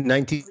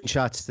 19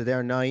 shots to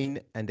their 9,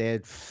 and they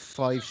had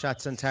 5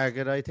 shots on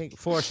target, I think.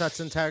 4 shots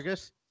on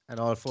target, and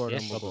all 4 of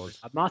them were goals.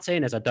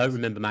 Martinez, I don't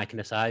remember making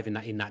a save in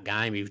that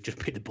game. He just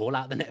picked the ball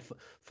out of the net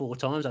 4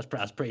 times.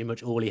 That's pretty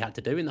much all he had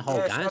to do in the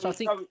whole game.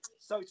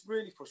 So it's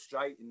really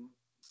frustrating.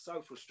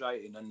 So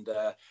frustrating, and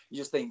you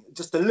just think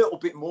just a little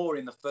bit more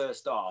in the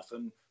first half,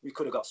 and we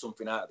could have got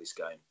something out of this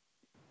game.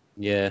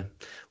 Yeah,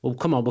 we'll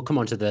come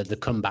on to the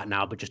comeback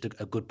now, but just a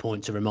good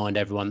point to remind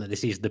everyone that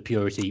this is the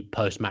Purity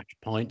post-match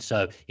point.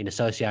 So in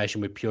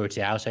association with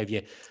Purity House, so if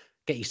you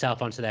get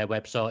yourself onto their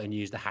website and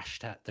use the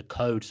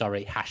code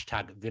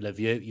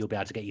 #VillaView, you'll be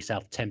able to get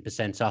yourself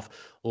 10% off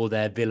all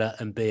their Villa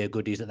and beer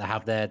goodies that they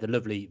have there. The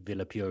lovely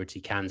Villa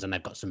Purity cans, and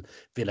they've got some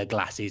Villa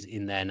glasses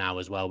in there now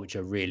as well, which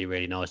are really,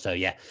 really nice. So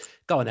yeah,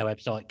 go on their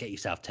website, get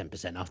yourself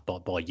 10% off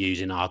by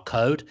using our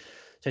code.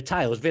 So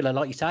Tails, Villa,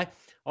 like you say,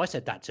 I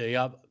said that to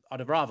you. I'd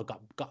have rather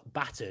got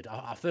battered.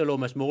 I feel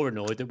almost more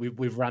annoyed that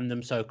we've ran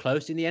them so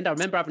close in the end. I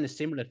remember having a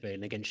similar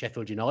feeling against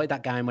Sheffield United,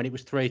 that game when it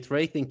was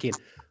 3-3, thinking,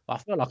 I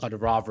feel like I'd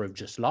have rather have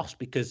just lost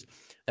because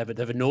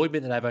they've annoyed me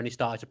that they've only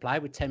started to play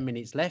with 10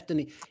 minutes left.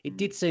 And it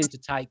did seem to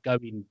take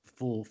going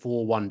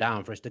 4-1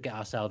 down for us to get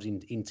ourselves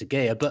into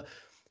gear. But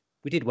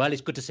we did well.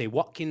 It's good to see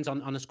Watkins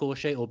on a score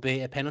sheet,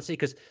 albeit a penalty,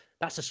 because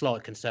that's a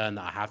slight concern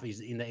that I have is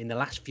in the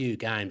last few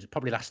games,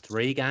 probably last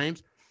 3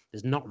 games,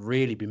 there's not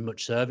really been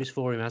much service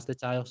for him, has there,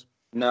 Tails?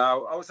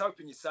 No, I was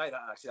hoping you'd say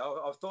that, actually.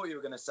 I thought you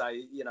were going to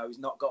say, he's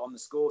not got on the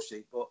score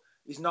sheet, but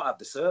he's not had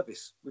the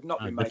service. We've not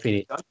been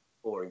making chances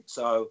for him.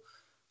 So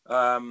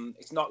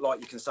it's not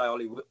like you can say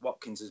Ollie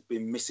Watkins has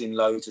been missing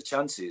loads of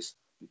chances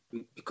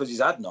because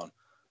he's had none.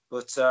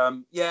 But,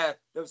 there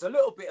was a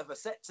little bit of a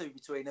set-to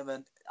between them,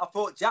 and I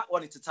thought Jack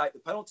wanted to take the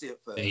penalty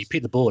at first. Yeah, he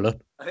picked the ball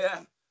up.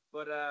 Yeah,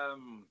 but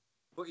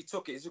he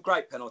took it. It's a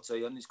great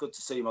penalty, and it's good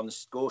to see him on the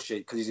score sheet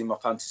because he's in my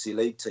fantasy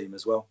league team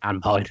as well.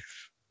 And mine.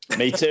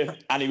 Me too.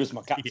 And he was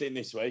my captain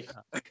this week.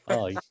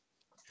 Oh,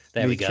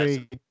 there we go.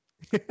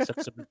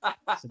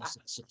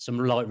 Some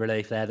light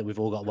relief there that we've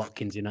all got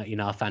Watkins in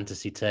our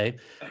fantasy team.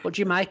 What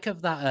do you make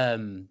of that?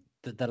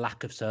 The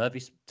lack of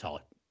service, Ty?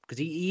 Because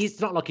he's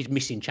not like he's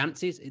missing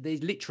chances.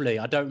 He's literally,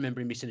 I don't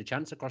remember him missing a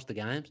chance across the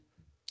games.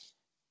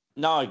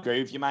 No, I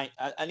agree with you, mate.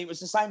 And it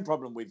was the same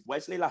problem with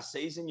Wesley last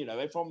season.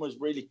 Everyone was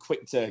really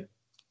quick to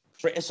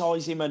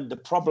criticise him, and the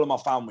problem I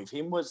found with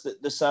him was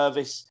that the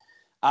service.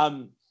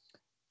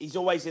 He's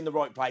always in the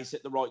right place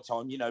at the right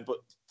time, but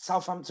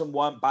Southampton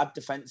weren't bad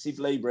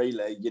defensively,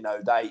 really.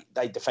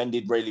 They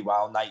defended really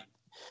well, and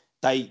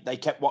they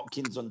kept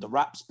Watkins under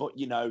wraps. But,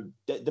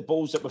 the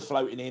balls that were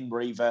floating in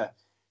were either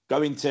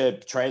going to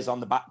Trez on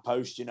the back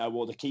post,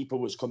 or the keeper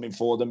was coming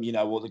for them,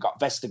 or they got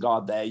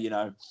Vestergaard there,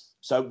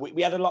 So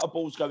we had a lot of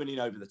balls going in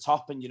over the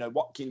top, and,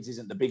 Watkins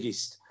isn't the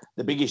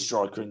biggest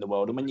striker in the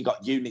world. And when you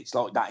got units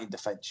like that in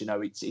defence,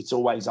 it's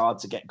always hard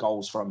to get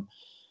goals from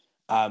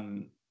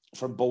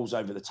balls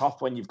over the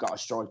top when you've got a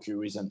striker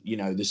who isn't,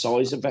 the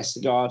size of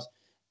Vestergaard.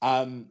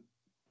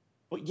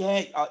 But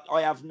yeah,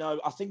 I have no.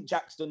 I think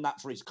Jack's done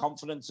that for his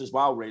confidence as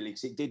well, really,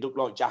 because it did look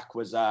like Jack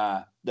was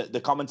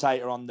the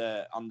commentator on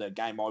the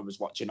game I was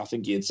watching. I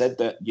think he had said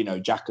that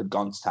Jack had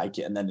gone to take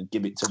it and then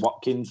give it to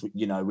Watkins,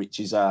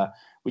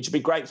 which would be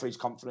great for his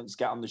confidence,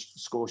 get on the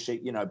score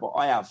sheet, But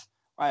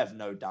I have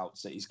no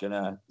doubts that he's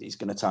gonna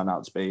turn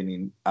out to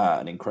be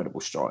an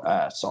incredible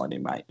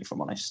signing, mate. If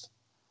I'm honest.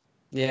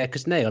 Yeah,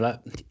 because Neil,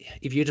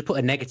 if you were to put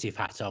a negative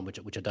hat on, which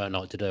I don't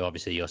like to do,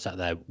 obviously you're sat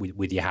there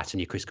with your hat and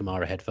your Chris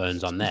Kamara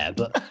headphones on there,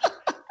 but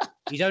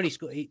he's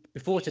only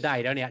before today.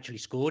 He'd only actually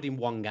scored in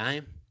one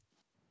game,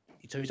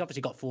 so he's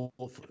obviously got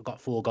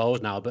four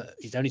goals now, but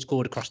he's only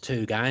scored across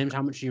 2 games.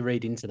 How much do you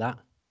read into that?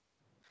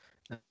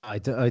 I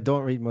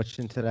don't read much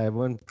into that.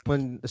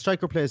 When a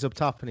striker plays up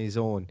top in his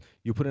own,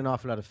 you put an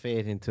awful lot of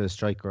faith into a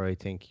striker, I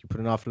think. You put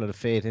an awful lot of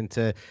faith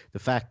into the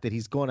fact that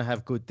he's going to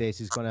have good days,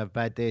 he's going to have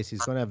bad days, he's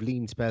going to have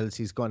lean spells,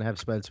 he's going to have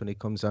spells when he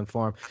comes on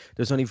form.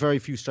 There's only very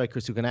few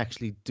strikers who can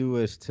actually do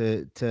it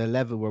to a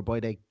level whereby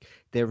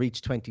they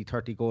reach 20,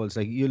 30 goals.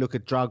 Like, you look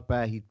at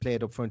Drogba, he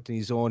played up front in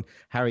his own,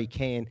 Harry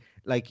Kane,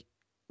 like,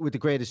 with the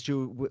greatest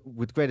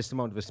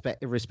amount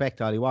of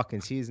respect, Ollie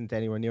Watkins, he isn't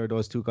anywhere near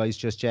those 2 guys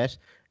just yet,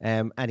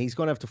 and he's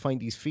going to have to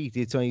find his feet.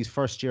 It's only his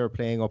first year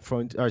playing up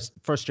front in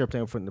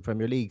the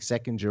Premier League,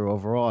 second year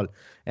overall.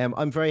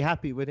 I'm very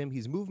happy with him.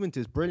 His movement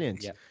is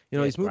brilliant.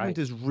 Yeah. His movement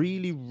is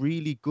really,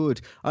 really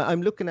good.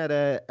 I'm looking at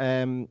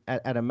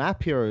a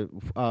map here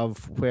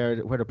of where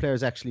the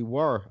players actually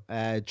were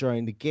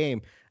during the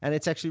game, and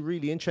it's actually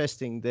really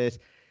interesting that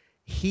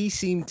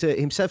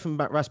himself and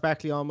Ross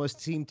Barkley almost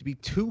seemed to be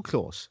too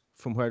close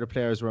from where the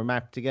players were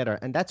mapped together.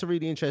 And that's a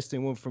really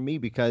interesting one for me,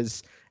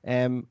 because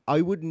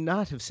I would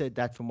not have said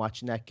that from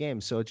watching that game.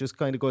 So it just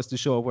kind of goes to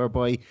show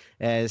whereby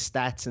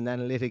stats and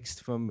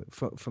analytics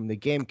from the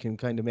game can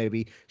kind of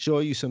maybe show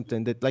you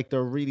something that, like,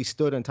 they're really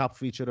stood on top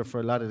of each other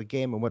for a lot of the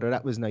game, and whether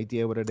that was an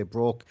idea, whether they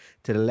broke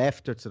to the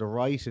left or to the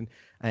right,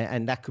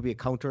 and that could be a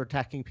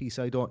counter-attacking piece,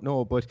 I don't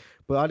know. But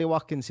Ollie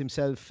Watkins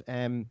himself,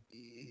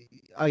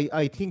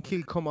 I think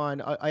he'll come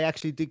on. I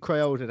actually did cry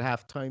out at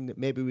half-time that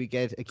maybe we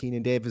get a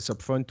Keenan Davis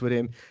up front with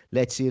him.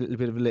 Let's see a little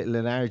bit of a little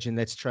enlarge, and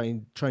let's try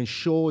and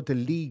show the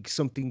league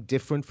something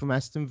different from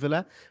Aston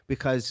Villa,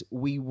 because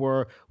we've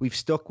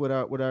stuck with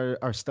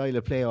our style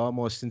of play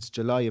almost since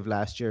July of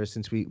last year,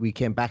 since we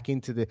came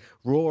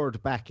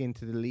roared back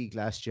into the league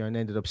last year and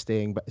ended up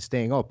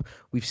staying up.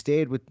 We've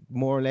stayed with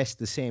more or less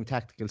the same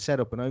tactical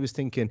setup, and I was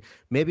thinking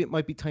maybe it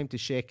might be time to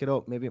shake it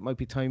up. Maybe it might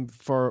be time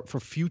for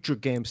future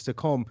games to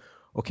come.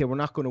 Okay, we're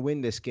not going to win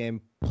this game.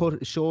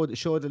 Show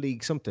the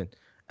league something,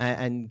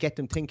 and get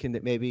them thinking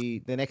that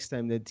maybe the next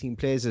time the team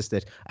plays us,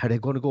 that are they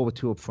going to go with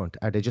 2 up front?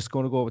 Are they just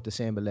going to go with the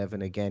same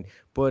 11 again?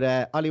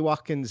 But Ollie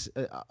Watkins,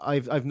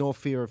 I've no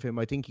fear of him.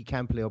 I think he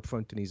can play up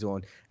front in his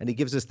own, and he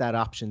gives us that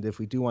option that if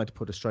we do want to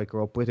put a striker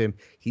up with him,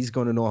 he's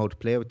going to know how to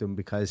play with them,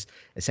 because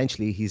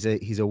essentially he's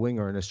a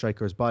winger in a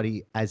striker's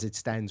body as it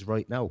stands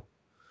right now.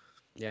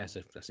 Yeah,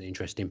 so that's an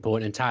interesting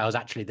point. And Tails,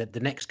 actually, the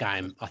next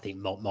game, I think,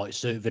 might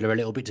suit Villa a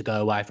little bit to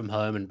go away from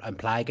home and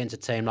play against a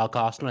team like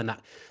Arsenal. And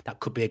that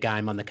could be a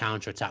game on the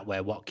counter-attack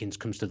where Watkins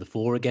comes to the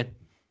fore again.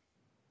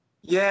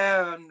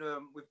 Yeah, and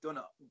we've done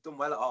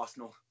well at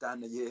Arsenal down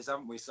the years,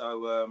 haven't we?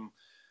 So,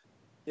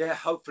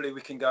 hopefully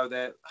we can go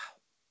there.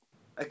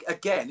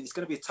 Again, it's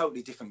going to be a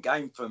totally different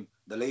game from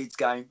the Leeds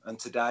game and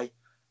today.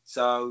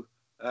 So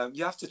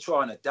you have to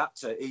try and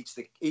adapt to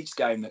each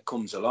game that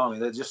comes along.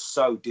 They're just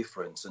so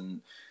different,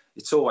 and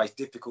it's always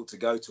difficult to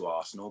go to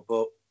Arsenal,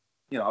 but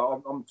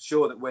I'm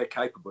sure that we're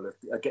capable of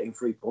getting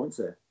 3 points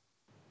there.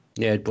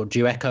 Yeah, but do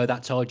you echo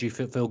that, Ty? Do you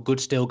feel good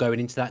still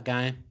going into that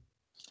game?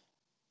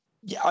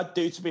 Yeah, I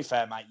do, to be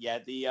fair, mate. Yeah,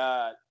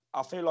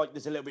 I feel like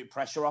there's a little bit of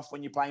pressure off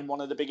when you're playing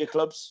one of the bigger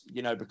clubs,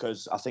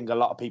 because I think a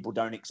lot of people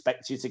don't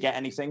expect you to get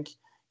anything,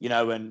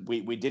 and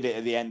we did it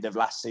at the end of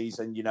last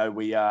season.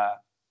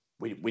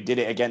 We did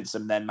it against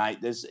them then,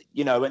 mate. There's,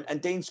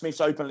 and Dean Smith's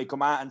openly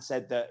come out and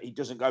said that he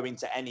doesn't go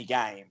into any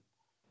game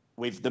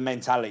with the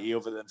mentality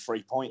other than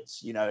 3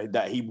 points,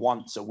 that he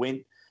wants a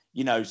win,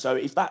 So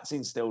if that's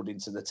instilled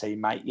into the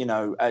team, mate,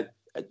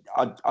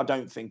 I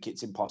don't think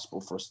it's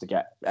impossible for us to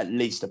get at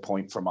least a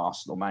point from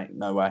Arsenal, mate.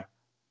 No way.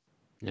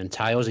 And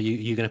Tails, are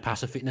you going to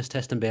pass a fitness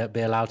test and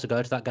be allowed to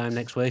go to that game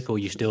next week, or will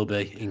you still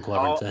be in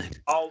quarantine?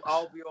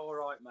 I'll be all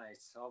right, mate.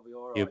 I'll be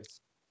all right.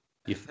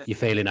 You're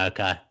feeling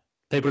okay?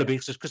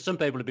 Because some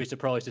people would be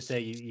surprised to see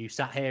you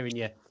sat here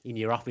in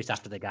your office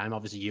after the game.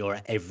 Obviously, you're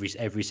at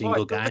every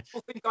single game.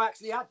 People think I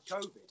actually had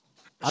COVID.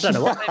 I don't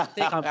know what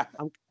they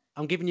think.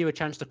 I'm giving you a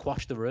chance to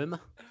quash the rumour.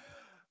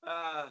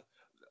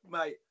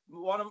 Mate,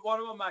 one of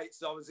my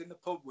mates I was in the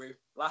pub with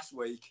last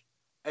week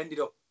ended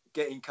up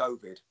getting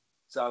COVID.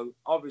 So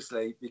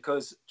obviously,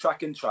 because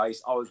track and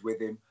trace, I was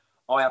with him.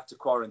 I have to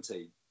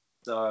quarantine.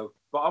 So,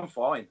 but I'm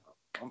fine.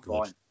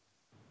 Good.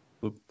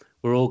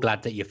 We're all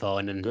glad that you're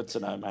fine, and good to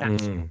know,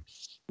 mate.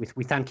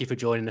 We thank you for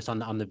joining us on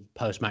the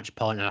post-match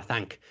pint, and I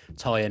thank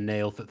Ty and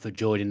Neil for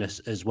joining us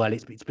as well.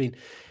 It's been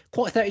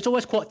it's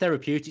always quite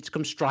therapeutic to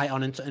come straight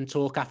on and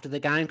talk after the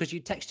game, because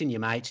you're texting your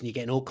mates and you're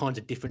getting all kinds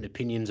of different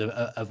opinions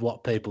of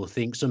what people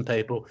think. Some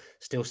people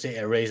still sit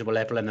at a reasonable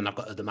level, and then I've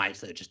got other mates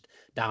that are just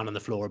down on the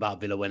floor about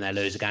Villa when they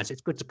lose again. So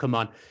it's good to come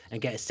on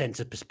and get a sense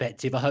of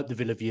perspective. I hope the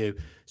Villa View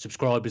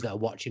subscribers that are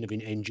watching have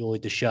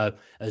enjoyed the show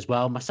as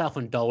well. Myself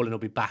and Dolan will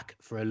be back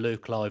for a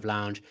Luke Live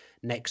Lounge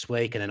next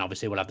week, and then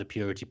obviously we'll have the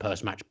Purity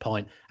post-match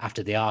pint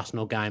after the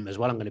Arsenal game as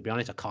well. I'm going to be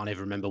honest, I can't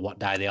even remember what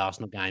day the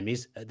Arsenal game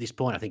is at this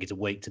point. I think it's a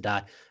week today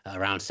at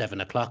around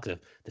 7 o'clock. The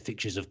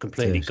fixtures have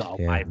completely got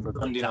away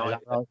from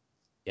us.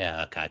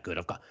 Yeah, okay, good.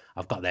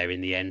 I've got there in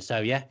the end.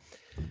 So yeah,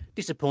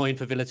 disappointing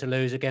for Villa to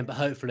lose again, but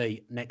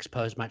hopefully next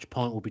post-match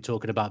point we'll be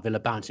talking about Villa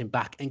bouncing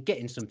back and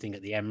getting something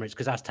at the Emirates,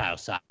 because as Tail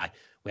say,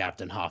 we have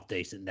done half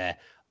decent there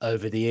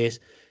over the years.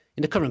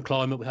 In the current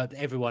climate, we hope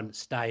that everyone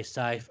stays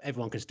safe,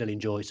 everyone can still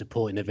enjoy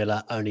supporting the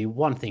Villa. Only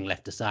one thing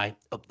left to say: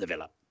 up the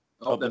Villa.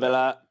 Up the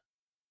Villa.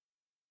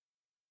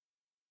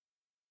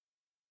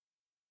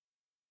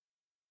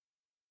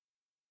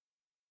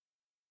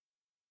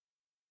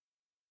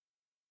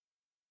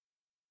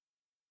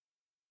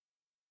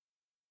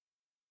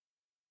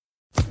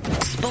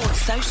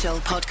 Sports Social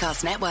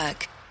Podcast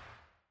Network.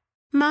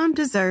 Mom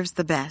deserves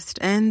the best,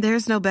 and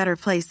there's no better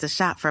place to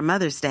shop for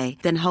Mother's Day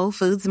than Whole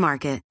Foods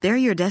Market. They're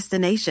your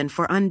destination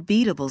for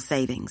unbeatable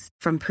savings,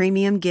 from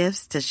premium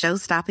gifts to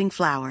show-stopping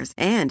flowers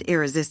and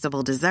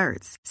irresistible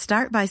desserts.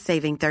 Start by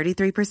saving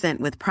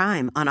 33% with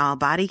Prime on all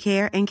body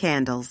care and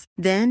candles.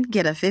 Then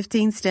get a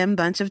 15-stem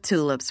bunch of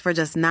tulips for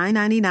just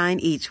 $9.99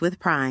 each with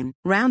Prime.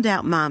 Round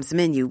out Mom's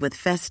menu with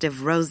festive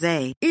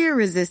rosé,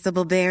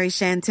 irresistible berry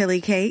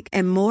chantilly cake,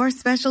 and more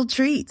special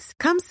treats.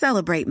 Come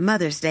celebrate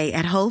Mother's Day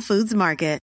at Whole Foods Market.